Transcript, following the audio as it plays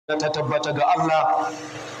ta tabbata ga Allah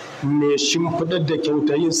mai shimfiɗar da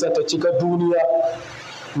kyautayinsa ta cika duniya,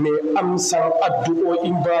 mai amsar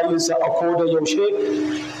addu'o'in bayinsa a koda yaushe.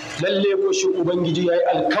 Lalle ko shi Ubangiji ya yi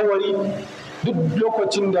alkawari duk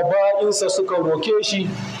lokacin da bayinsa suka roke shi,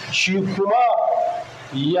 shi kuma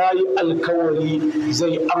ya yi alkawari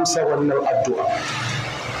zai amsa wannan addu'a.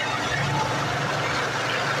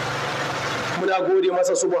 Muna gode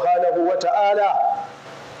masa subhanahu wa ta'ala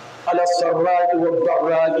ala sarra'i wa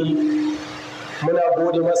barra'i. Muna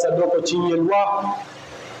gode masa lokacin yalwa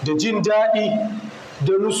da jin daɗi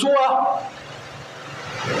da nutsuwa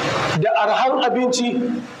da arhan abinci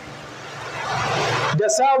da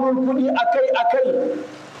samun kuɗi akai-akai.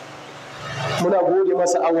 Muna gode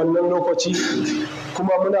masa a wannan lokaci,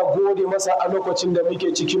 kuma muna gode masa a lokacin da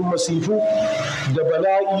muke cikin masifu da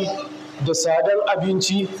bala'i da tsadar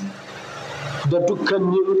abinci da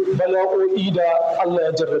dukkanin bala'o'i da Allah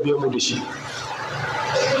ya jarrabe mu da shi.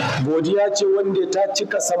 Godiya ce wanda ta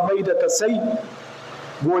cika sammai da kasai,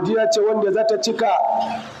 godiya ce wanda za ta cika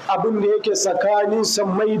abin da yake tsakanin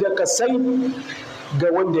sammai da kasai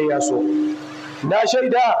ga wanda ya so. Na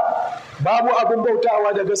shaida babu abin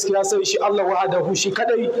bautawa da gaskiya sai shi Allah wahdahu shi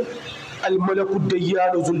kadai, al-malaku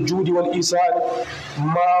dayyanu zul judi wal isan,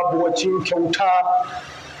 mabuwacin kyauta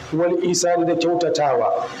wal isan da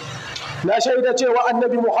kyautatawa. Na shaida cewa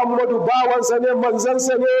annabi Muhammadu bawansa ne,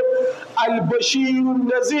 manzansa ne, albashirun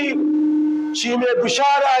nazir, shi mai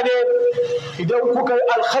bishara ne. Idan kuka yi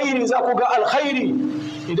alkhairi za ku ga alkhairi,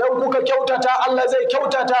 idan kuka kyautata Allah zai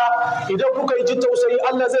kyautata, idan kuka yi ji tausayi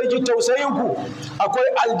Allah zai ji tausayinku. Akwai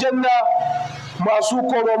aljanna masu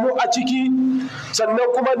koromu a ciki,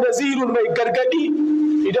 sannan kuma nazirun mai gargadi.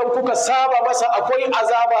 Idan kuka saba masa akwai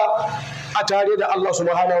azaba a tare da Allah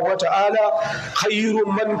subhanahu wa ta'ala. Khairun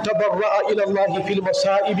man tabarra'a ila Allah fil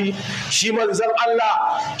masa'ibi, shi manzon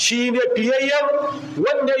Allah shi ne fiyayyen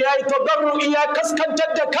wanda ya yi tabarru'i, ya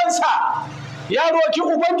kaskantar da kansa, ya roki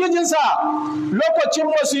ubangijinsa lokacin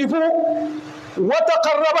masifu. wa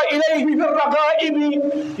taqarraba ilayhi bil raga'ibi,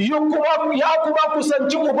 ya kuma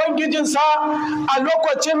kusanci ubangijinsa a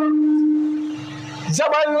lokacin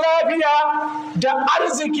zaman lafiya da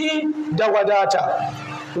arziki da wadata.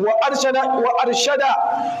 wa arshada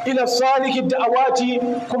ila salihin da'awati,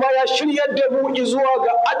 kuma ya shiryar da mu zuwa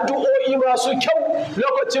ga addu'o'i masu kyau.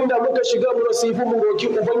 Lokacin da muka shiga masifu mu roki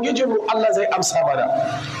ubangijinmu, Allah zai amsa mana.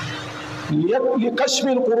 li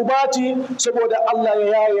kashfil qurbati, saboda Allah ya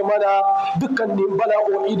yaye mana dukkanin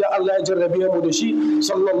bala'o'i da Allah ya jarrabe mu da shi.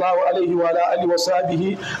 Sallallahu alaihi wa alihi wa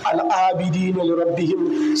sahbihi al-abidin li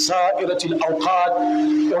rabbihim sa'iratil awqat.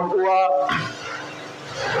 Yan uwa,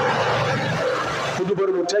 hudubar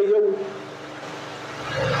mu ta yau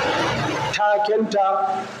takenta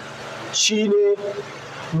shine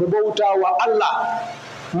mu bauta wa Allah,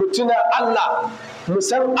 mu tuna Allah, mu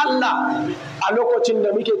san Allah a lokacin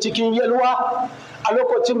da muke cikin yalwa, a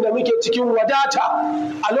lokacin da muke cikin wadata,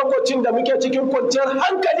 a lokacin da muke cikin kwanciyar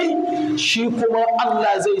hankali. Shi kuma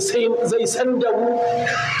Allah zai san da mu,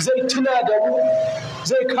 zai tuna da mu,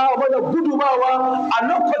 zai kawo mana gudumawa a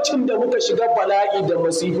lokacin da muka shiga bala'i da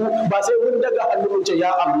masifu. Ba sai mun daga hannu mun ce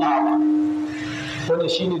ya Allah ba. Wannan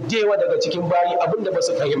shine dewa daga cikin bayi abinda ba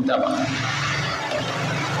su fahimta ba.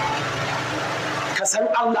 Ka san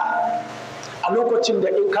Allah a lokacin da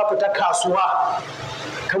in ka fita kasuwa,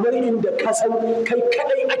 kamar inda ka san kai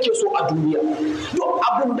kadai ake so a duniya. Duk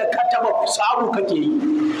abin da ka taba samu kake yi.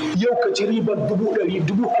 Yau ka ci ribar 100,000,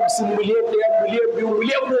 50,000, miliyan 1, miliyan 2,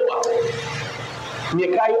 miliyan 10. Me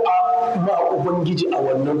ka yi a ma Ubangiji a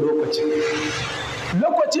wannan lokacin?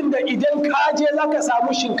 Lokacin da idan ka je za ka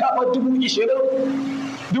samu shinkafa 20,000,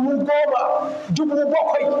 10,000,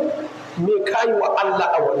 7,000, me ka yi wa Allah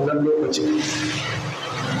a wannan lokacin?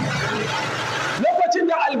 Lokacin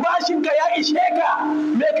da albashinka ya ishe ka,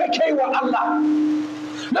 me kake yi wa Allah?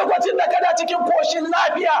 Lokacin da kana cikin koshin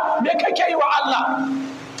lafiya, me kake yi wa Allah?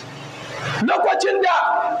 Lokacin da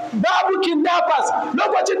babu kidnappers,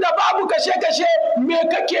 lokacin da babu kashe-kashe, me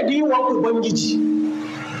kake yi wa Ubangiji?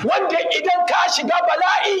 Wanda idan ka shiga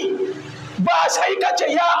bala'i ba sai ka ce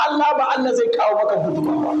ya Allah ba, Allah zai kawo maka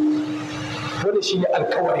gudumawa. Wanda shi ne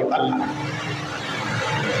alkawarin Allah.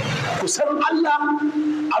 Ku san Allah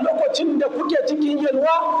a lokacin da kuke cikin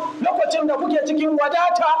yalwa, lokacin da kuke cikin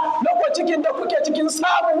wadata, lokacin da kuke cikin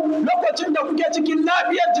samu, lokacin da kuke cikin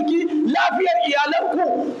lafiyar jiki, lafiyar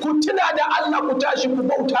iyalanku. Ku tuna da Allah, ku tashi ku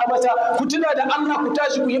bauta masa, ku tuna da Allah, ku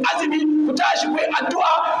tashi ku yi azumi, ku tashi ku yi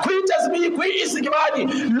addu'a, ku yi tasbih, ku yi istighfari.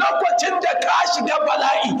 Lokacin da ka shiga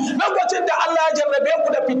bala'i, lokacin da Allah ya jarrabe ku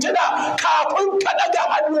da fitina, kafin ka daga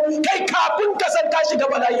hannu, kai kafin ka san ka shiga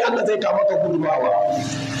bala'i, Allah zai kawo maka gudumawa.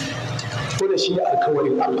 Da shi ne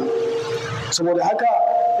alkawarin Allah. Saboda haka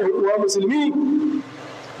 ‘yan uwa musulmi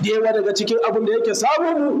da yawa daga cikin abin da yake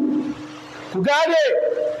samun mu ku gane.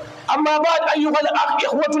 Amma ba ayyuhal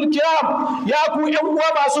ikhwatul kiram, ya ku ‘yan uwa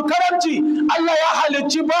masu karamci, Allah ya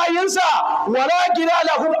halicci bayinsa wala gina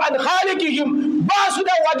lahum an khaliqihim, ba su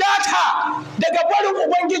da wadata daga barin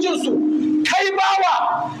ubangijinsu. Kai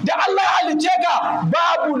bawa da Allah ya halicce ka,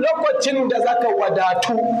 babu lokacin da zaka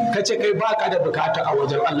wadatu kace kai baka da bukata a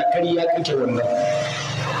wajen Allah. Kariya kake wannan.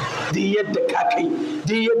 Duk yadda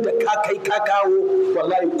ka kai ka kawo,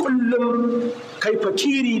 wallahi kullum kai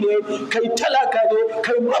fakiri ne, kai talaka ne,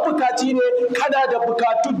 kai mabukaci ne, kana da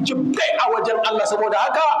bukatu jibbai a wajen Allah. Saboda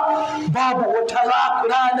haka babu wata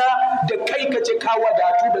rana da kai kace ka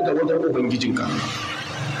wadatu daga wajen ubangijinka.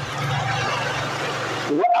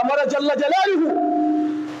 Wa amara jalla jalaluhu,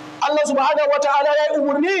 Allah subhanahu wa ta'ala ya yi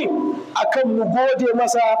umarni akan mu gode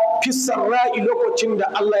masa fisarra'i, lokacin da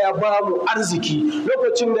Allah ya ba mu arziki,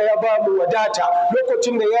 lokacin da ya ba mu wadata,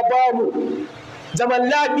 lokacin da ya ba mu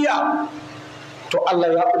zaman lafiya, to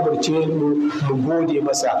Allah ya umarce mu gode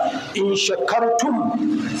masa. In shakartum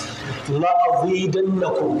la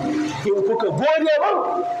azidannakum, in kuka gode min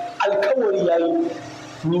alkawari yayi,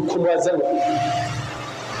 ni kuma zan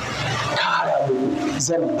kara muku,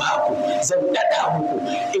 zan baku, zan dada muku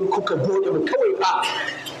in kuka gode mu. Kawai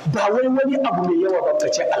ba wai wani abu mai yawa ba, ka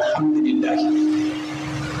ce alhamdulillah.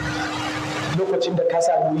 Lokacin da ka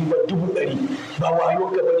samu riba 100,000, ba wayo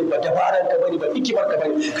ka bane, ba dabaran ka bane, ba hikimar ka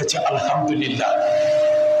bane, ka ce alhamdulillah.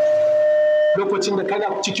 Lokacin da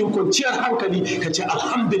kana cikin kwanciyar hankali, ka ce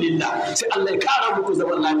alhamdulillah. Sai Allah ya kara muku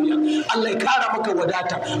zaman lafiya, Allah ya kara maka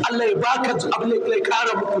wadata, Allah ya baka abin da ya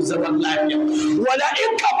kara muku zaman lafiya. Wala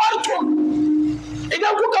in kafartum,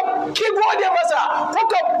 idan kuka ki gode masa,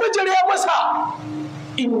 kuka bijire masa,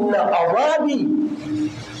 inna azabi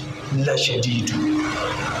la shadidu.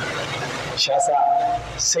 Shasa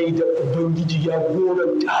sai da ubangiji ya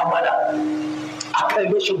goranta mana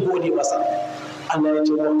akan rashin gode masa. Allah ya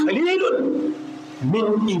ce wa qalilun min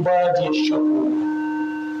ibadi shakur.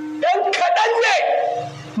 Ɗan kaɗan ne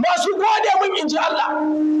masu gode mun, inji Allah.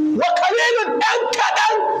 Wa qalilun, ɗan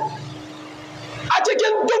kaɗan a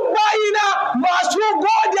cikin duk bayina masu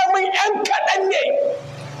gode mun, ɗan kaɗan ne.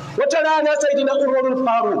 Wata rana sayyidina Umarul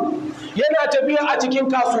Faruq yana tafiya a cikin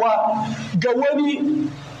kasuwa, ga wani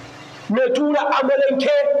mai tura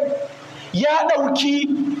amalanke ya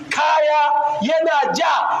ɗauki kaya yana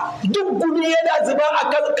ja, duk gumi yana zuba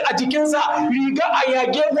a jikinsa, riga a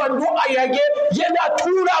yage, wando a yage, yana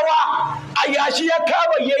turawa a yashi, ya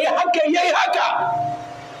kama yayi haka.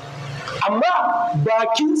 Amma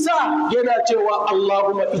bakinsa yana cewa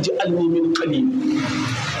Allahumma ij'alni min qalil.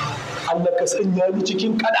 Allah ka sanya ni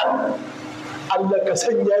cikin kaɗan, Allah ka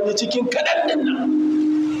sanya ni cikin kaɗan din nan.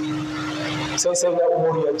 Sai na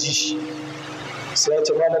Umar ya ji shi, sai ya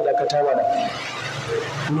ce malam da ka tawa na,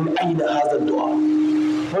 min aina hadha du'a,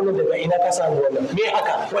 wannan daga ina ka samu wannan, me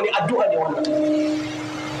haka, wani addu'a ne wannan?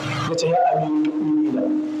 Ya ce ya amin mu'minina,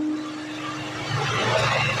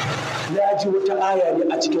 na ji wata aya ne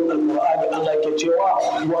a cikin alqur'ani, Allah ke cewa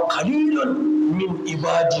wa qalilun min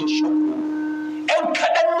ibadi shakur. ‘Yan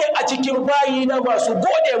kaɗan ne a cikin bayina masu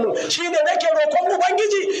gode mu, shi ne nake roƙon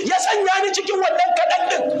Ubangiji ya sanya ni cikin wannan kaɗan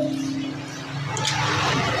ɗin.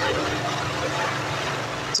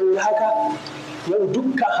 Sau da haka, yau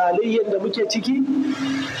dukkan halayyar da muke ciki,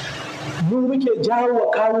 mu muke jawo wa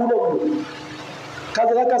kawunanmu.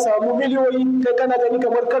 Kaza za ka samu miliyoyi, kai kana gani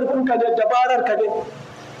kamar karfinka ne, dabararka ne,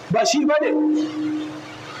 ba shi ba ne.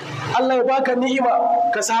 Allah ya baka ni'ima,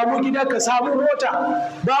 ka samu gida, ka samu mota,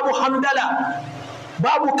 babu hamdala,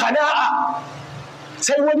 babu kana'a,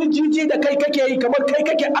 sai wani jiji da kai kake yi, kamar kai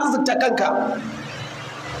kake arzikta kanka.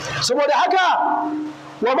 Saboda haka,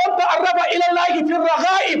 wa man ta'arrafa ila Allah fi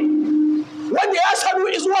raghaib, wanda ya sanu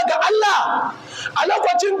zuwa ga Allah a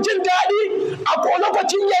lokacin jin daɗi, a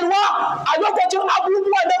lokacin yalwa, a lokacin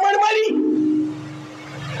abubuwa na marmari,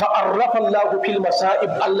 ta'arrafa Allah fil masa'ib,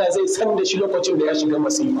 Allah zai san da shi lokacin da ya shiga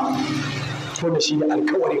masifa. Wannan shi ne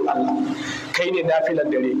alkawarin Allah. Kai ne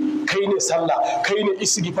nafilan dare, kai ne sallah, kai ne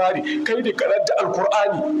istighfari, kai ne karanta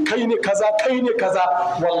alkur'ani, kai ne kaza, kai ne kaza.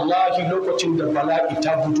 Wallahi lokacin da bala'i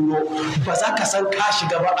ta buduro, ba za ka san ka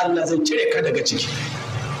shiga ba, Allah zai cire ka daga ciki.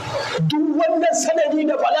 Duk wannan sanadi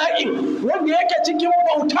da bala'in wanda yake cikin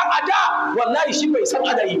bauta a da, wallahi shi bai san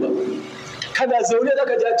ana yi ba. Kana zaune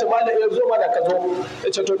daga jace malam ya zo mana, ka zo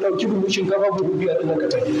ya ce to ɗauki buhu shinkafa buhu 5 ɗin ka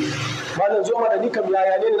tafi. Malam zo mana, ni kam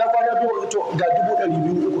yaya ne na kwana biyu, to ga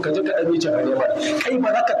 200,000 uku, ka je ka ɗan yi cefane mana. Kai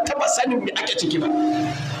ba za ka taɓa sanin me ake ciki ba.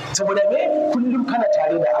 Saboda me? Kullum kana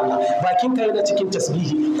tare da Allah, bakinka yana cikin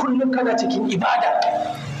tasbihi, kullum kana cikin ibada.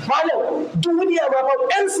 malam duniya ba fa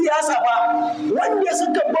ɗan siyasa ba wanda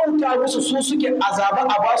suka bauta musu su suke azaba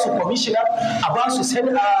a basu commissioner a basu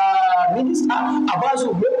minista a basu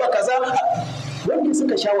member kaza wanda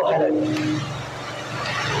suka sha wahala ne.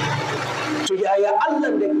 To yaya Allah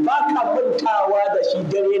da ba ka mantawa da shi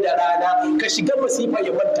dare da rana ka shiga masifa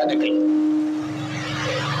ya manta da kai?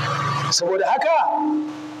 Saboda haka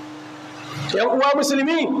 ‘yan uwa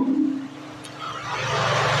musulmi,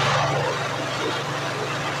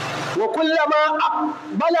 wa kullama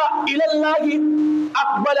aqbala ila Allah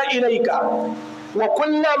aqbala ilayka wa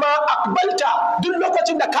kullama aqbalta, duk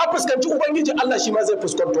lokacin da ka fuskanci ubangiji Allah shi ma zai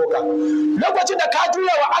fuskanto ka, lokacin da ka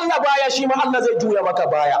juya wa Allah baya shi ma Allah zai juya maka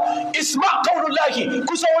baya. Isma qaulullahi,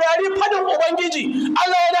 ku saurari fadin ubangiji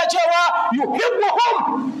Allah yana cewa yuhibbuhum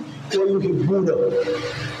wa yuhibbuna,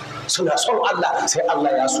 suna son Allah sai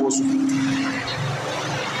Allah ya so su,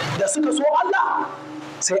 da suka so Allah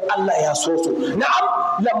sai Allah ya so su. Na'am,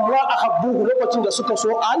 lamma ahabbuhu, lokacin da suka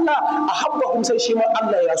so Allah ahabbahum sai shi ma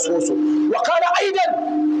Allah ya so su. Wa kana aidan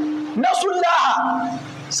nasullaha,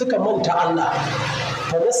 suka manta Allah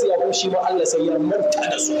fa nasiyahu, shi ma Allah sai ya manta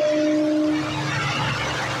da su.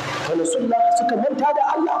 Fa nasullaha, suka manta da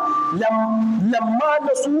Allah. Lamma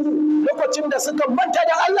nasuhu, lokacin da suka manta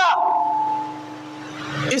da Allah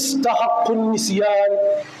istahaqqun nisyan,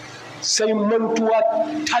 sai mantuwa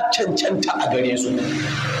ta cancanta a gare su.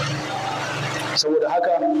 Saboda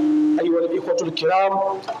haka ayyuhal ikhwatul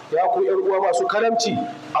kiram, ya ku ƴan uwa masu karamci,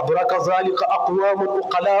 abraka zalika aqwamul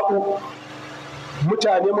uqala'u,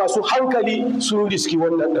 mutane masu hankali sun riski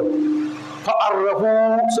wannan din.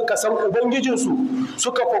 Fa'arrafu, suka san ubangijinsu,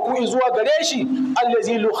 suka faku zuwa gare shi,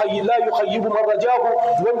 allazi la yukhayyibu man rajahu,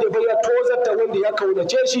 wanda bai ya tozarta wanda ya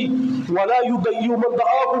kaunace shi, wala yudayyu man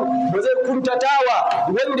da'ahu, ba zai kuntatawa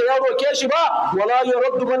wanda ya roke shi ba, wala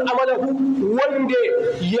yuraddu man amalahu, wanda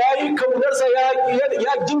yayi kaunarsa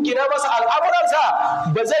ya jinkina masa al'amuransa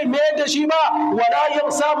ba zai mayar da shi ba, wala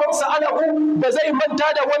yansa man sa'alahu, ba zai manta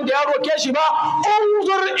da wanda ya roke shi ba.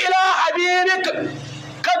 Unzur ila habibik,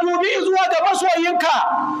 ka dubi zuwa ga masoyinka,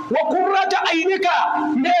 wa kurrata ainika,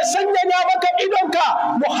 me sanyaya maka idonka,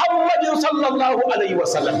 Muhammadin sallallahu alaihi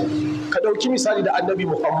wasallam. Ka dauki misali da annabi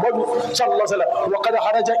Muhammadu sallallahu alaihi wasallam. Wa qad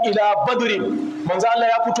haraja ila badr, manzo Allah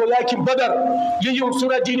ya fito yakin badar, yayin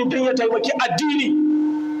sura dinin din ya taimaki addini.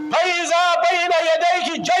 Faiza bayna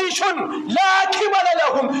yadayhi jaishun la kibala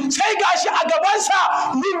lahum, sai gashi a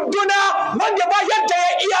gabansa runduna wanda ba yadda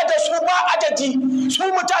ya iya da su ba adadi, su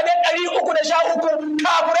mutane 313,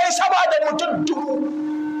 kafirai sama da mutum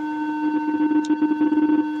 1000.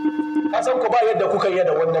 Kasan ku ba yadda kuka yi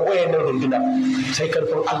da wannan wayannan runduna sai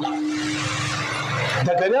karfin Allah.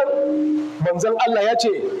 Daga nan manzon Allah ya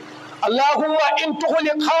ce, Allahumma in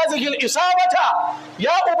tuhlik hadhihi al-isabata, ya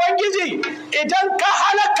ubangiji idan ka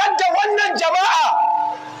halakar da wannan jama'a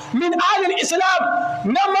min alil islam,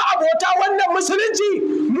 na ma'abota wannan musulunci,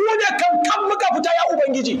 mu ne kan muka fita ya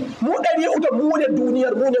ubangiji, mu 300, mu ne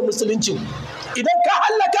duniyar, mu ne musulunci, idan ka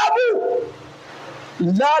halaka mu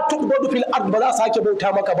la tuqbadu fil ard, ba za sake bauta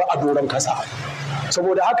maka ba a doron kasa.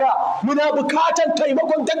 Saboda haka muna bukatan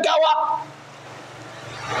taimakon gaggawa.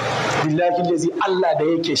 Billahi lazi, Allah da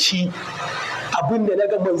yake shi, abinda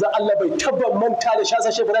naga manzo Allah bai taba manta da shasa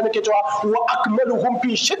shi Ibrahim yake cewa wa akmaluhum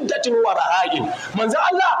fi shiddatin wa raha'in. Manzo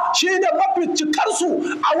Allah shi ne mafi cikar su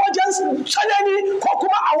a wajen sanani ko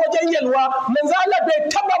kuma a wajen yalwa. Manzo Allah bai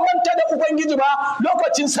taba manta da ubangiji ba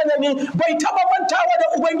lokacin sanani, bai taba mantawa da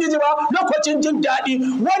ubangiji ba lokacin jin daɗi.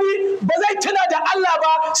 Wani ba zai tuna da Allah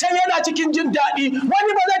ba sai yana cikin jin daɗi,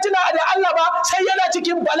 wani ba zai tuna da Allah ba sai yana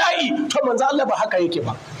cikin bala'i. To manzo Allah ba haka yake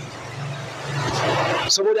ba.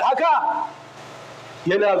 Saboda haka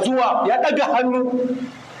yana zuwa ya ɗaga hannu,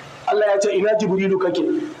 Allah ya ce ina Jibrilu kake,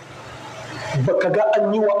 baka ga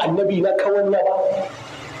an yi wa annabi na kawanna ba,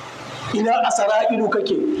 ina Asra'ilu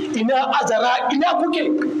kake, ina Azara, ina kuke?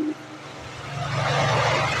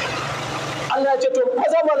 Allah ya ce to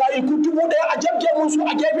maza mala'iku 1000 a jabge musu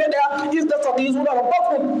a gefe daya, istaghfiruna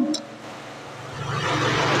rabbakum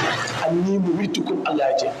anni mumitukum.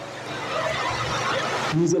 Allah ya ce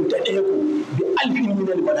ni zan taɗe ku bi alfin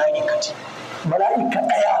minal mala'ikati, mala'ika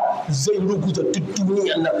ɗaya zai ruguza duk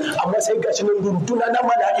duniyar nan, amma sai gashi nan runduna na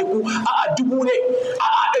mala'iku a 1000 ne. A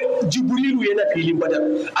Jibrilu yana filin badar,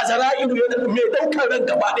 Azra'ilu yana mai daukar ran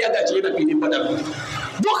gaba ɗaya gashi yana filin badar.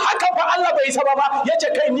 Duk haka fa Allah bai saba ba,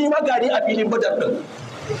 yace kai ni magani a filin badar din.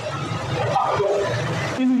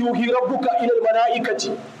 In yuhi rabbuka ila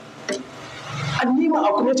mala'ikati anni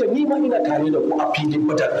ma'akum, yace ni ma ina tare da ku a filin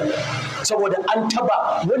badar. Saboda an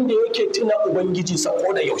taba wanda yake tuna ubangiji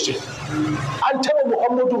sako da yaushe, an taba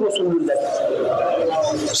Muhammadu Rasulullahi.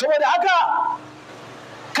 Saboda haka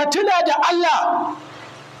ka tuna da Allah,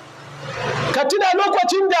 ka tuna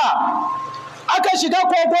lokacin da aka shiga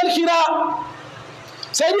kogon Hira,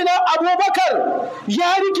 sayyidina Abubakar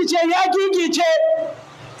ya rikice ya gigice,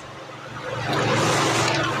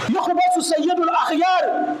 yukhbasu sayyidul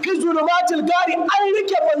akhyar fi zulumatil gari, an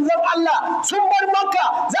rike manzon Allah sun bar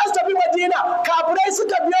Makka za su tafi Madina, kafirai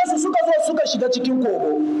suka biyo su suka zo suka shiga cikin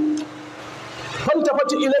kogo.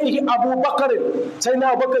 Faltafati ilaihi Abubakar, sai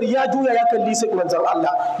na Abubakar ya juya ya kalli sai manzon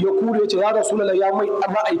Allah ya kure ce ya Rasulullah, ya mai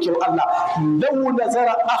ma'aikin Allah, law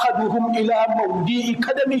nazara ahaduhum ila mawdi'i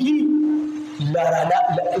kadamihi la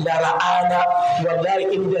ra'ana,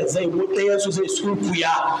 wallahi inda zai ɗayan su zai sunkuya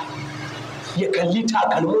ya kalli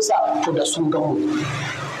takalminsa to da sun gamu.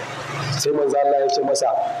 Sai manzo Allah ya ce masa,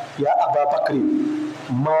 ya Abubakar,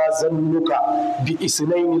 ma zannuka bi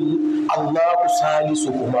isnaini Allahu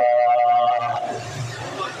salisuhuma,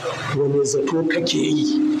 wani zato kake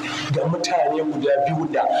yi ga mutane guda biyu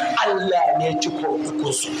da Allah ne cikon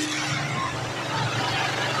ukunsu?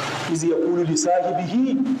 Izi ya kulu li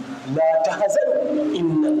sahibihi la tahzan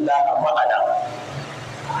inna Allaha ma'ana.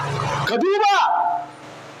 Ka duba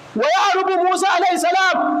wa ya rubu Musa alayhi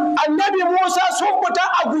salam, annabi Musa sun fita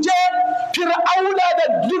a guje, fir'auna da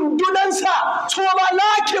dundunansa su ma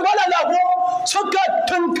laki wala lahu suka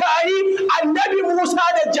tunkari annabi Musa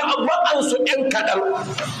da jama'ansu ɗin kaɗan,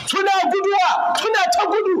 suna guduwa suna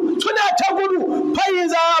ta gudu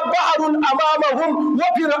faiza baharun amamahum wa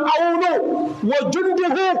fir'aunu wa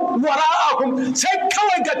junduhu wara'ahum, sai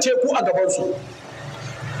kawai ga teku a gabansu,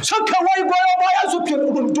 suka wai goyo bayan su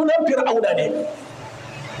rundunar fir'auna ne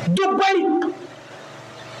dubbai,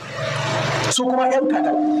 su kuma ‘yan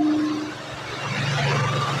kaɗan.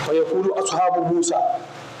 Fa ya kulu ashabu Musa,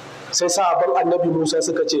 sai sahabban annabi Musa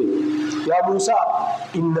suka ce, ya Musa,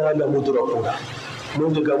 inna la mudrakuna,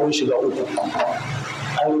 mun riga mun shiga uku,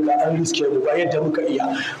 an riga an riske mu ba yadda muka iya,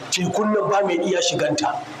 tekun nan ba mai iya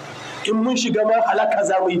shiganta, in mun shiga ma halaka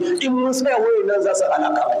za mu yi, in mun tsaya waye nan za su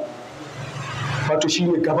halaka. Wato shi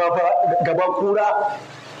ne gaba kura.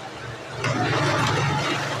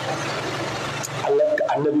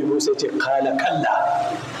 Annabi Musa ce, kala kalla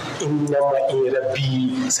inna ma'i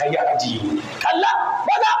rabbi sayahdi, kalla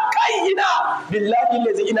bala kai ina billahi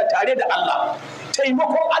lazi, ina tare da Allah,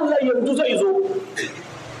 taimakon Allah yanzu zai zo.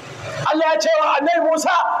 Allah ya ce wa annabi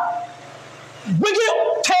Musa, bugi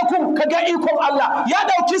tekun ka ga ikon Allah, ya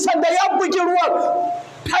dauki sanda ya bugi ruwan,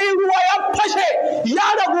 kai ruwa ya fashe ya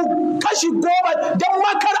rabu kashi 10, don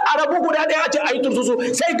makar a rabu guda ɗaya ce a yi tursusu,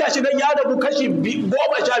 sai gashi nan ya rabu kashi 12,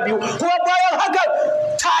 kuma bayan haka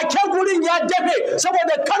take gurin ya dafe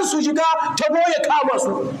saboda kar su shiga tabo ya kama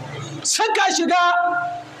su. Suka shiga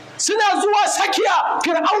suna zuwa sakiya,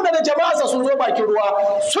 fir'auna da jama'arsa sun zo bakin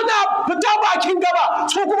ruwa, suna fita bakin gaba,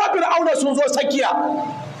 su kuma fir'auna sun zo sakiya.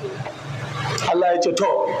 Allah ya ce, to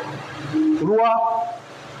ruwa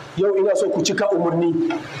yau ina so ku cika umarni.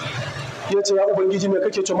 Ya ce, ya Ubangiji me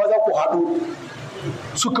kake ce, maza ku haɗu.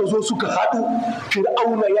 Suka zo suka haɗu,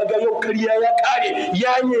 fir'auna ya ga yau karya ya kare,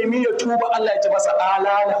 ya nemi ya tuba. Allah ya ce masa,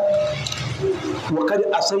 alana wa kad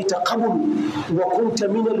asaita qabl wa kunta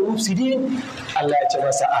min al-mufsidin. Allah ya ce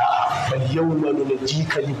masa, a'a, fal yawma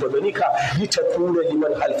nunjika li badanika litakuna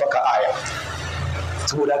liman halfaka aya.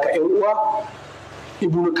 Saboda ka ƴan uwa,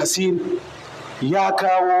 Ibn Kasir ya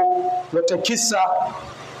kawo wata kissa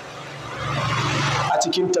a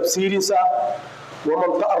cikin tafsirinsa, wa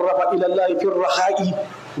man ta'arrafa ila Allah fi raha'i,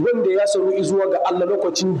 wanda ya sauri zuwa ga Allah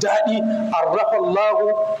lokacin daɗi, arrafa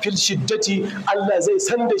Allah fil shiddati, Allah zai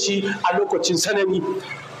san da shi a lokacin sanani.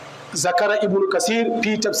 Zakara Ibn Kasir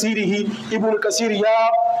fi tafsirihi, Ibn Kasir ya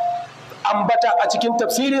ambata a cikin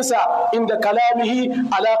tafsirinsa inda kalamihi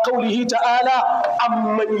ala qawlihi ta'ala,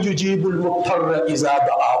 amman yujibul muttarra iza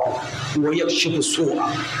da'ahu wa yakshifu su'a.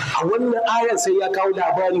 A wannan ayar sai ya kawo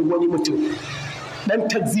labarin wani mutum dan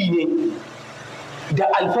tagzi ne, da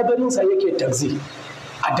alfadarinsa yake tagzi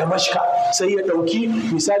a Damashka, sai ya ɗauki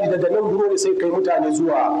misali daga nan gurore sai kai mutane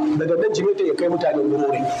zuwa, daga nan Jimeta ya kai mutane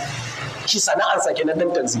gurore, shi sana'arsa kenan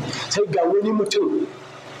dan tagzi. Sai ga wani mutum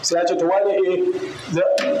sai ya ce, to wane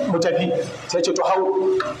mu tafi, sai ce to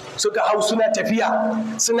hau. Suka hau suna tafiya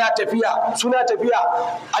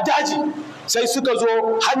a daji, sai suka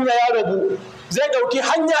zo hanya ya rabu, zai ɗauki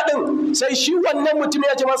hanya ɗin, sai shi wannan mutum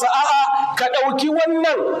ya ce masa, a'a, ka ɗauki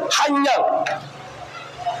wannan hanyar.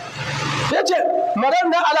 Ya ce,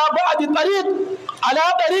 maranna ala ba'di tariq ala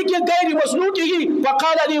tariqi ghairi masluqihi fa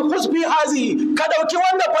qala li khusbi hazihi, ka dauki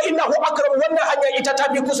wannan fa innahu akram, wannan hanya ita ta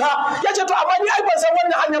fi kusa. Yace to amma ni ai ban san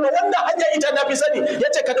wannan hanya ba, wannan hanya ita na fi sani.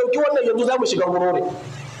 Yace ka dauki wannan, yanzu zamu shiga gurore.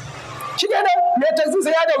 Shi kenan me tazi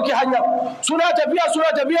sai ya dauki hanya, suna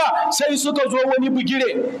tafiya sai suka zo wani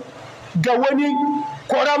bugire ga wani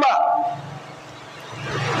korama.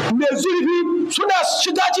 mai zurfi suna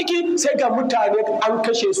shiga ciki sai ga mutane an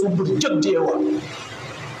kashe su burjik da yawa.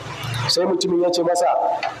 Sai mutumin ya ce masa,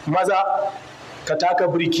 maza ka taka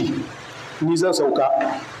birki ni zan sauka.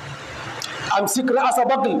 Amsik ra'asa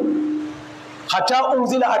bagl hatta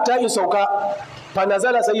unzila hatta in sauka. Fa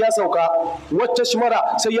nazala sai ya sauka, wacce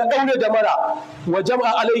shimara sai ya daure da mara, wa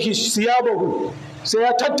jam'a alaihi siyabahu sai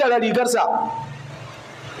ya tattara rigarsa.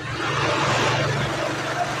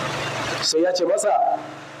 Sai ya ce masa,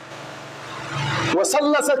 wa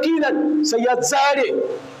salla sakinan sai ya zare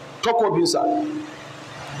takobinsa.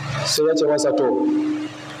 Sai ya ce masa, to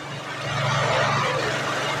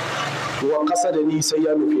wa kasa da ni sai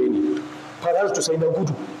ya nufe ni, farartu sai na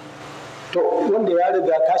gudu. To wanda ya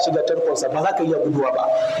riga ka shiga tarkonsa ba za ka iya guduwa ba,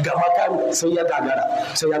 ga makami sai ya gagara,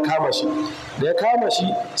 sai ya kama shi. Da ya kama shi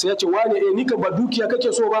sai ya ce, wane ni ka ba dukiya kake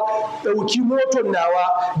so ba, ɗauki motar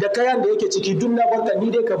nawa da kayan da yake ciki duk na barka, ni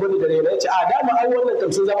dai ka bani da raina. Ya ce, a dama ai wannan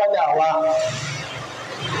kam sun zama nawa,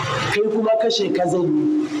 kai kuma kashe ka zan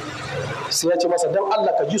yi. Sai ya ce masa, don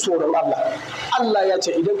Allah ka ji tsoron Allah. Allah ya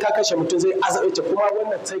ce idan ka kashe mutum zai azabe, ce kuma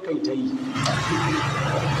wannan sai kai ta yi,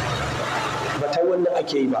 ba ta wannan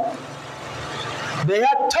ake yi ba. Da ya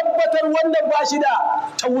tabbatar wannan ba shi da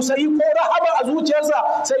tausayi ko rahama a zuciyarsa,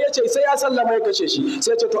 sai ya ce sai ya sallama ya kashe shi.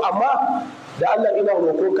 Sai ya ce, to amma da Allah ina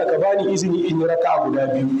roƙonka ka bani izini in yi raka'a guda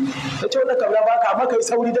biyu. Ya ce, wannan kam na baka, amma kai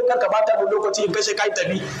sauri don kar ka bata mun lokaci in kashe kai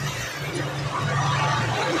tafi.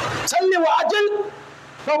 Salli wa ajil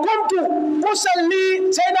fa kuntu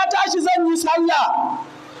usalli, sai na tashi zan yi sallah.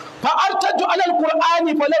 Fa artadu ala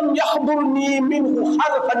alqur'ani fa lam yahdurni minhu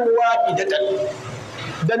harfan wahidatan.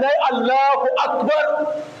 Da na yi Allahu Akbar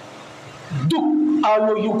duk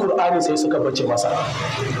ayoyin Kur'ani sai suka bace masa.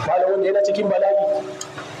 Malam wanda yana cikin bala'i,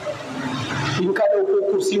 in ka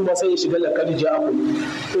ɗauko kursi ma sai ya shiga lakari ja'aku,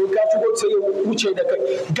 in ka shigo sai ya wuce da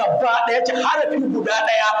kai gaba ɗaya, ce harafin guda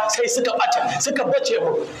ɗaya sai suka bace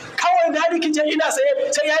mu. Kawai na rikice ina sai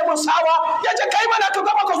ya yi mun sawa, ya ce kai mana ka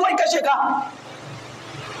gama ka zo in kashe ka.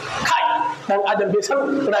 Kai dan adam bai san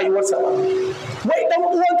rayuwarsa ba, wai dan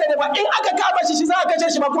uwanka ne ba, in aka kama shi za a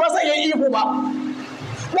kashe shi ba kuma sai ya yi ihu ba.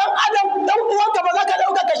 Dan adam dan uwanka ba za ka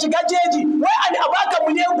dauka ka shiga jeji wai a baka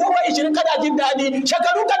miliyan 10-20 kana jin daɗi,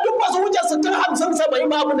 shekaru ka duk wasu wuce 60-50-70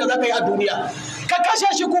 ba abin da za ka yi a duniya, ka kashe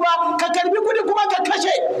shi kuma ka karbi kuɗi kuma ka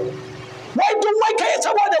kashe. Wai duk wai kai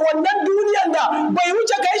saboda wannan duniyan da bai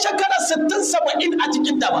wuce kai shekara 60-70 a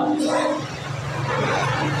cikin ta ba.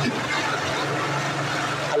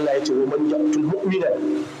 Allah ya ce, wa man yaqtul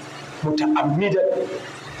mu'minan muta'ammidan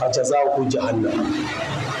fa jazaohu jahannam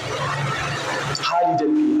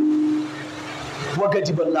khalidan fiha wa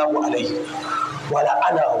ghadiba Allahu alayhi wa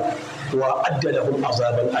la'anahu wa adda lahum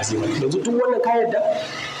azaban azima. Yanzu duk wannan ka yadda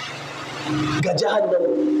ga jahannam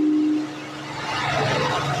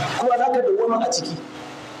kuma za ka dawwama a ciki,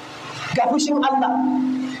 ga fushin Allah,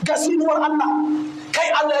 ga sinuwar Allah. Kai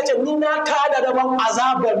Allah ya ce ni na tada da ban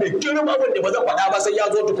azaba mai girma wanda ba zan faɗa ba sai ya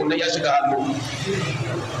zo tukunna ya shiga hannu.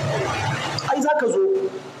 Ai za ka zo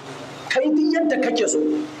kai duk yadda kake so.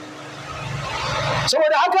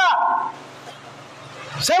 Saboda haka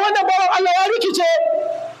sai wannan bawan Allah ya rikice,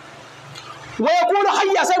 wa ya kuna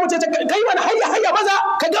hayya, sai mace kai mana hayya maza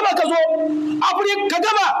ka gama ka zo afrik ka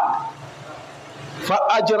gama. Fa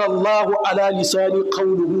ajra Allahu ala lisani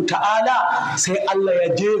qawluhu ta'ala, sai Allah ya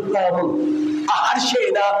jefa mun a harshe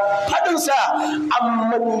na fadinsa,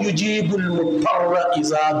 amman yujibul mutarra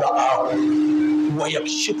iza da'ahu wa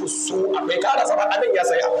yakshifu su'a. Bai kara sama anan ya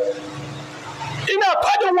saya. Ina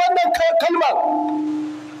fadin wannan kalmar,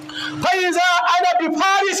 fa iza ana bi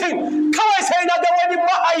farisin, kawai sai na ga wani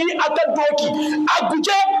mahayi akan doki a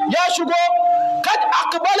guje ya shigo, kad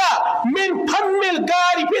akbala min fammil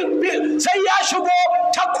gari fil, sai ya shigo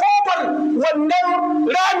ta kobar wannan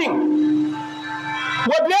ramin,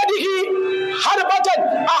 wa biyadihi harbatan,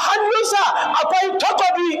 a hannunsa akwai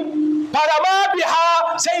takobi, farama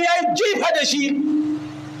biha, sai ya jifa da shi.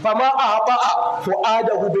 Fama a haɓa'a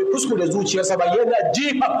fu'adahu, bai kuskure zuciyarsa ba, yana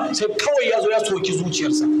jifa sai kawai ya zo ya soki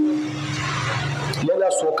zuciyarsa, yana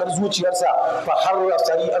sokar zuciyarsa, fa harra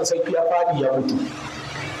sari'an sai ya faɗi ya mutu.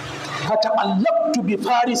 Fata'allaqtu bi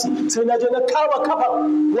farisi, sai na je na kama kafa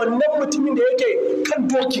wannan mutumin da yake kan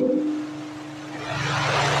dokin.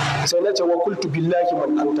 Sai na ce, wa qultu billahi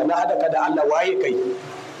man anta, na hada ka da Allah, waye kai?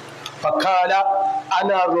 Fakala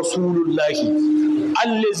ana rasulullahi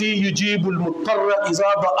allazi yujibul mutarra iza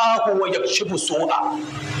ba'ahu wa yakshifu su'a.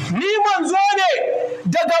 Ni manzo ne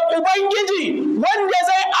daga Ubangiji wanda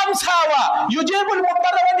zai amsawa yujibul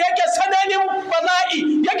mutarra, wanda yake sananin bala'i,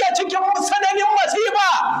 yake cikin sananin masifa,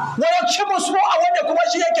 wa yakshifu su'a, wanda kuma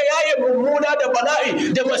shi yake yaye mummuna da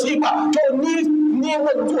bala'i da masifa. To ni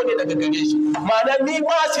manzo ne daga gare shi, ma'ana ni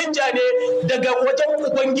masinja ne daga wajen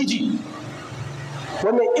ubangiji.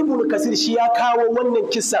 Wannan ibnu kasir shi ya kawo wannan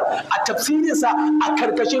kisan a tafsirinsa a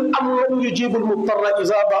karkashin amman yujibul mutarra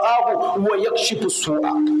iza ba'ahu wa yakshifu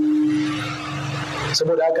su'a.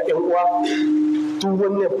 Saboda haka ƴan uwa, duk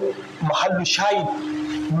wannan mahallu shahid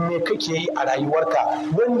me kake yi a rayuwarka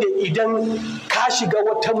wanda idan ka shiga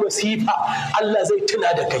wata masifa Allah zai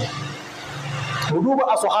tuna da kai. Mu duba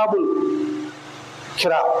ashabul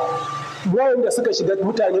kira wanda suka shiga,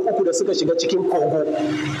 mutane uku da suka shiga cikin kogo,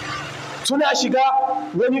 suna shiga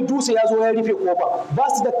wani dutse ya zo ya rufe kofa, ba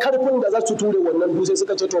su da karfin da za su ture wannan dutse.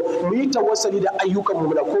 Suka ce to mu yi tawassali da ayyukan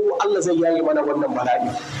mu da kowa Allah zai yaye mana wannan bala'i.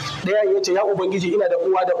 Ɗayan ya ce ya ubangiji ina da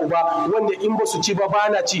uwa da uba wanda in ba su ci ba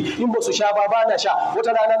bana ci, in ba su sha ba bana sha.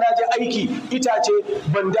 Wata rana na je aiki itace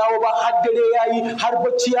ban dawo ba har dare yayi, har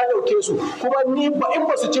bacci ya dauke su, kuma ni ba in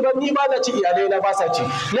ba su ci ba ni bana ci, iyalai na ba sa ci.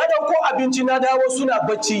 Na dauko abinci na dawo suna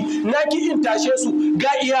bacci, na ki in tashe su,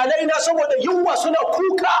 ga iyalai na saboda yunwa suna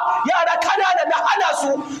kuka, yara kanana na hana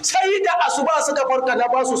su, sai da asuba suka farka na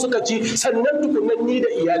basu suka ci, sannan tukunan ni da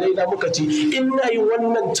iyalai na muka ci. In na yi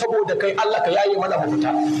wannan saboda kai Allah ka yaye mana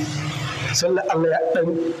mafita. Sannan Allah ya dan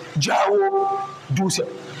jawo dutse.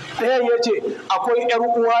 Ɗayan ya ce akwai ‘yar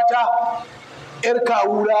uwata, ‘yar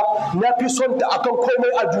kawura, na fi son ta akan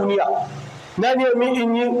komai a duniya, na nemi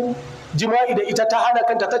in yi jima'i da ita ta hana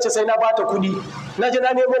kanta, ta ce sai na bata kuɗi, na je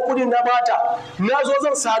na nemo kuɗin na bata, na zo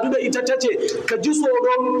zan sadu da ita, ta ce ka ji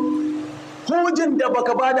tsoron hujin da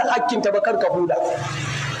baka bada hakkinta ba kar ka huda.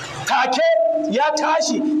 Take ya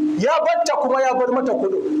tashi ya batta kuma ya bar mata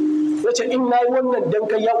kuɗin, ya ce in na yi wannan dan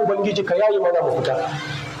kai ya ubangiji ka yayi mana mafita.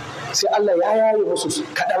 Sai Allah ya yaye musu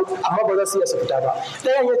kaɗan, amma ba za su iya su fita ba.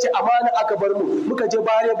 Ɗayan ya ce amana aka bar mu, muka je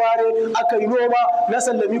bare aka yi noma, na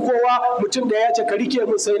sallami kowa, mutum da ya ce ka rike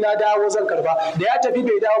mu sai na dawo zan karba. Da ya tafi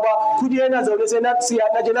bai dawo ba, kudi yana zaune sai na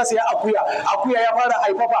je na siya akuya ya fara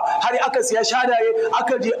haifafa, har aka siya shanaye,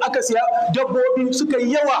 aka siya dabbobi suka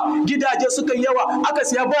yi yawa, gidaje suka yi yawa, aka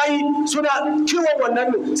siya bayi suna kiwon wannan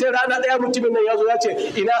ne. Sai rana ɗaya mutumin nan ya zo ya ce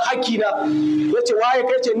ina hakki na, ya ce waye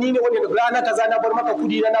kai? Ce ni ne wani rana kaza na bar maka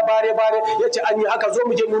kudi na bare ya ce an yi haka, zo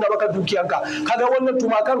mu je nuna maka dukiyanka. Kaga wannan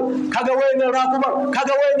tumakan, kaga wayannan rakuman,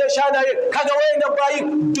 kaga wayannan shanaye, kaga wayannan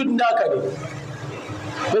bayin, duk naka ne.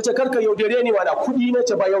 Ya ce karka yaudare ni wala kudi, na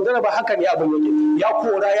ce ba yaudara ba, haka ne abin yake. Ya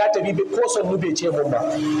kora ya tafi ko sannu bai ce mun ba.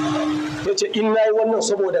 Ya ce in nayi wannan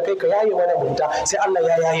saboda kai ka yaye mana munta, sai Allah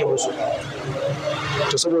ya yaye musu.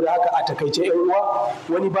 To saboda haka a takaice ƴan uwa,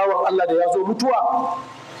 wani bawan Allah da ya zo mutuwa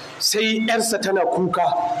sai ƴarsa tana kuka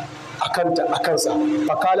a kansa,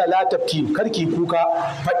 fakala la tafki, karki kuka,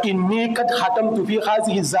 fa inni kad hatamtu fi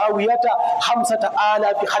hazihi zawiyata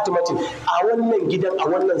 5,000 hatmatin. A wannan gidan, a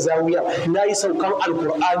wannan zawiya nayi saukan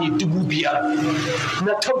alqur'ani 5,000.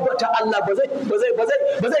 Na tabbata Allah ba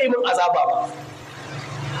zai yi min azaba ba.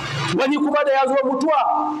 Wani kuma da ya zo mutuwa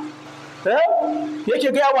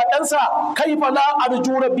yake gaya wa ɗansa, kaifa la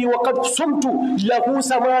arju rabbi wa qad sumtu lahu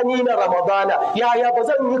 80 ramadana. Yaya ba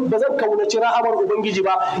zan kaunaci rahamar ubangiji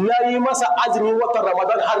ba, na yi masa azumin watan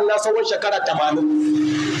ramadan har na tsawon shekara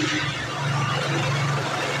 80.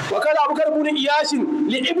 وقال أبو بكر بن إياس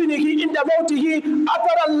لابنه عند موته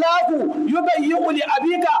أترى الله يبيئ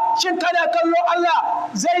لأبيك، شن كان كلو الله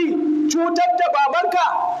زي cutar da babanka?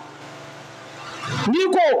 Ni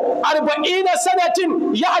ko 40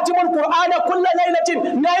 sanatin ya hatimul Qur'ana kulla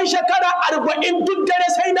lailatin, nayi shekara 40 duk dare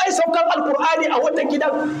sai nayi saukan alqur'ani a wannan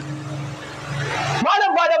gidan.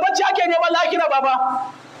 Malam ba da bacci ake neman lakira ba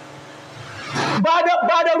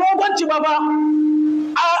da rogonci ba.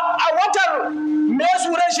 A watan me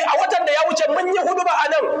suran shi, a watan da ya wuce mun yi huduba a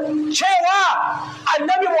nan cewa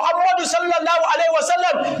annabi Muhammadu sallallahu alaihi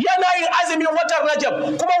wasallam yana yin azumin watan Rajab,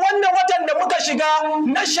 kuma wannan watan da muka shiga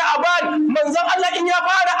na Sha'ban, manzon Allah in ya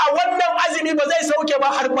fara a wannan azumi ba zai sauke ba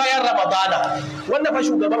har bayan Ramadana. Wannan fa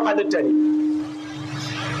shugaban halitta ne.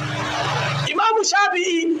 Imam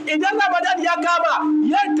Shafi'i idan Ramadan ya kama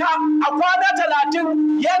yanka a kwana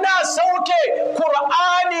 30 yana sauke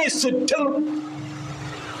Qur'ani 60.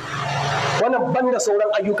 Wannan banda sauran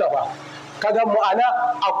ayyuka ba. Kaga ma'ana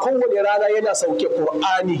a kowane rana yana sauke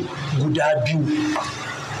Qur'ani guda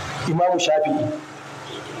 2. Imam Shafi'i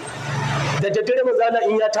da daddare manzana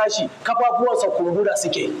in ya tashi kafafuwansa kumbura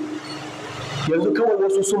suke. Yanzu kawai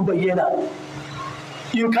wasu sun bayyana.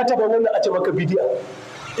 In ka taba wannan a ce maka bidiya,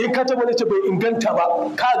 in ka taba ce bai inganta ba,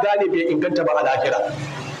 ka gane bai inganta ba a lahira.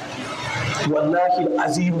 Wallahi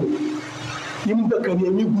azimu, in baka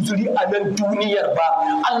nemi guzuri a nan duniyar ba,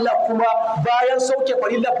 Allah kuma bayan sauke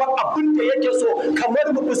farilla ba abin da yake so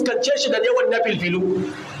kamar mu fuskance shi da yawan na filfilu.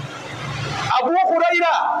 Abu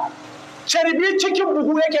Huraira carbi cikin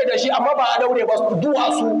buhu yake da shi amma ba a daure ba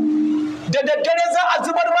duwatsu. Da daddare za a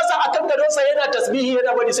zubar masa a kan gadonsa yana tasbihi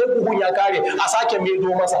yana bari sai buhun ya kare a sake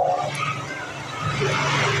maido masa.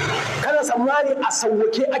 Kana tsammani a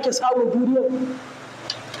sauwake ake samun duniya?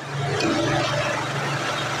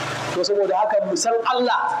 To saboda haka mu san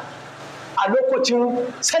Allah a lokacin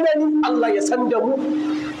sanani, Allah ya san da mu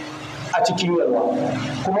a cikin yalwa.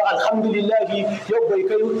 Kuma alhamdulillahi yau bai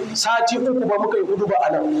kai sati uku ba muka yi huduba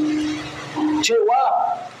a nan cewa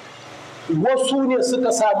wasu ne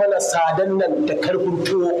suka sa mana sadan nan da karfin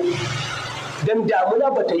tuwo, don damuna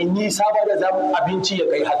ba ta yi nisa ba da zamu abinci ya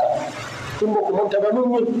kai haka. In ba ku manta ba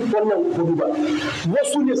mun yi wannan huduba.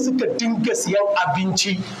 Wasu ne suka dinga siyan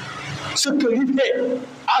abinci suka rufe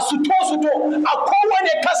a suto a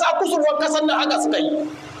kowane kasa, kusurwar kasar nan haka suka yi.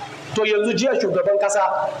 To yanzu jiya shugaban kasa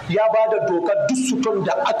ya ba da dokar duk suton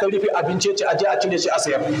da aka rufe abinci ce a je a cire shi a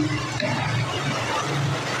sayar.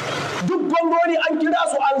 Duk gwamnoni an kira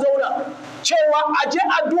su an zauna cewa a je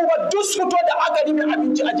a duba duk suto da aka rufe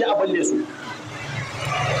abinci a je a balle su.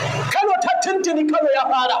 Kano ta tuntuni, Kano ya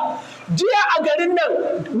fara. Jiya a garin nan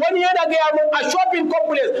wani yana gaya mun a shopping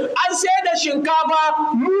complex an sayar da shinkafa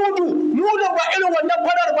mudu ba irin wannan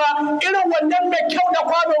farar ba, irin wannan mai kyau da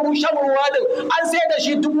kwano rushen ruwa din an sayar da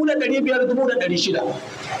shi 500,000 600.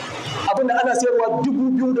 Abin da ana sayarwa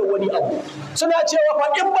 2,000 da wani abu. Suna cewa fa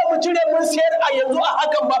in ba mu cire mun sayar a yanzu a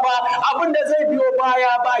hakan ba abin da zai biyo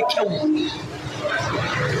baya ba kyau.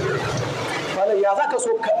 Ya za ka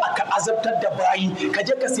so ka azabtar da bayi, ka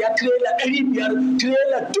je ka siya tirela 500,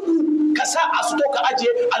 tirela 1000 ka sa a suto ka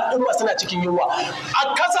ajiye, al'umma suna cikin yunwa.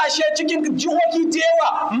 A kasashe cikin jihohi da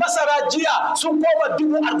yawa masara jiya sun koma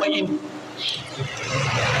 40,000.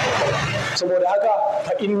 Saboda haka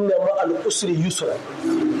fa inna ma'al usri yusra,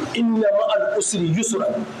 inna ma'al usri yusra.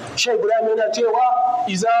 Shai Ibrahim yana cewa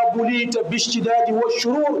iza bulita bishtidadi wa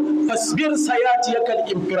shurur fasbir sayati yakal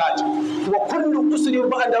infiraj wa kullu usri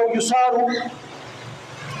ba'dahu yusaru.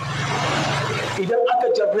 Idan aka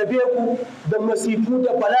jarrabe ku da masifu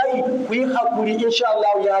da bala'i ku yi hakuri, insha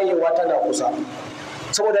Allah yayewa tana kusa.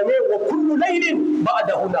 Saboda me wa kullu laylin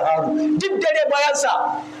ba'dahu naharu, duk dare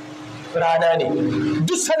bayansa rana ne,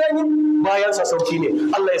 duk sanani bayansa sauki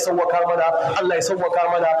ne. Allah ya sauwaka mana, Allah ya sauwaka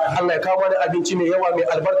mana, Allah ya kawo mana abinci mai yawa mai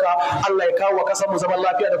albarka, Allah ya kawo wa kasar mu zaman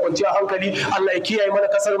lafiya da kwanciyar hankali, Allah ya kiyaye mana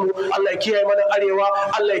kasar mu, Allah ya kiyaye mana arewa,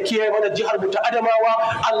 Allah ya kiyaye mana jihar mu ta Adamawa.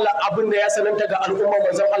 Allah abin da ya sananta ga al'umma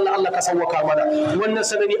manzon Allah, Allah ka sauwaka mana. Wannan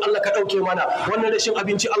sanani Allah ka dauke mana, wannan rashin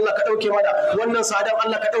abinci Allah ka dauke mana, wannan sadan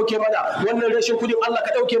Allah ka dauke mana, wannan rashin kudin Allah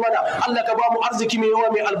ka dauke mana. Allah ka ba mu arziki mai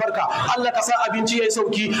yawa mai albarka, Allah ka sa abinci yayi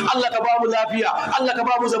sauki, Allah ka ba mu lafiya, Allah ka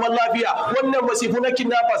ba mu zaman lafiya. Wannan masifu na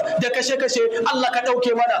kidnappers da kashe-kashe Allah ka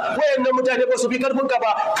ɗauke mana. Wayannan mutane ba su bi karfin ka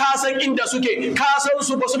ba, ka san inda suke, ka san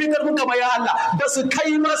su, ba su bi karfin ka ba ya Allah, ba su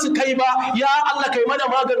kai ba ya Allah, kai mana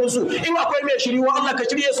maganin su. In akwai mai shiryuwa Allah ka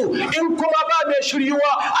shirye su, in kuma ba mai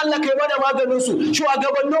shiryuwa Allah kai mana maganin su.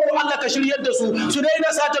 Shugabannin mu Allah ka shiryar da su, su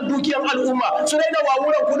daina satar dukiyar al'umma, su daina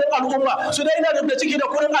wawuran kudin al'umma, su daina rubda ciki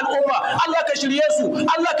da kudin al'umma. Allah ka shirye su,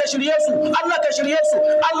 Allah ka shirye su, Allah ka shirye su.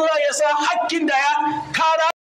 Allah ya sa hakkin da ya kara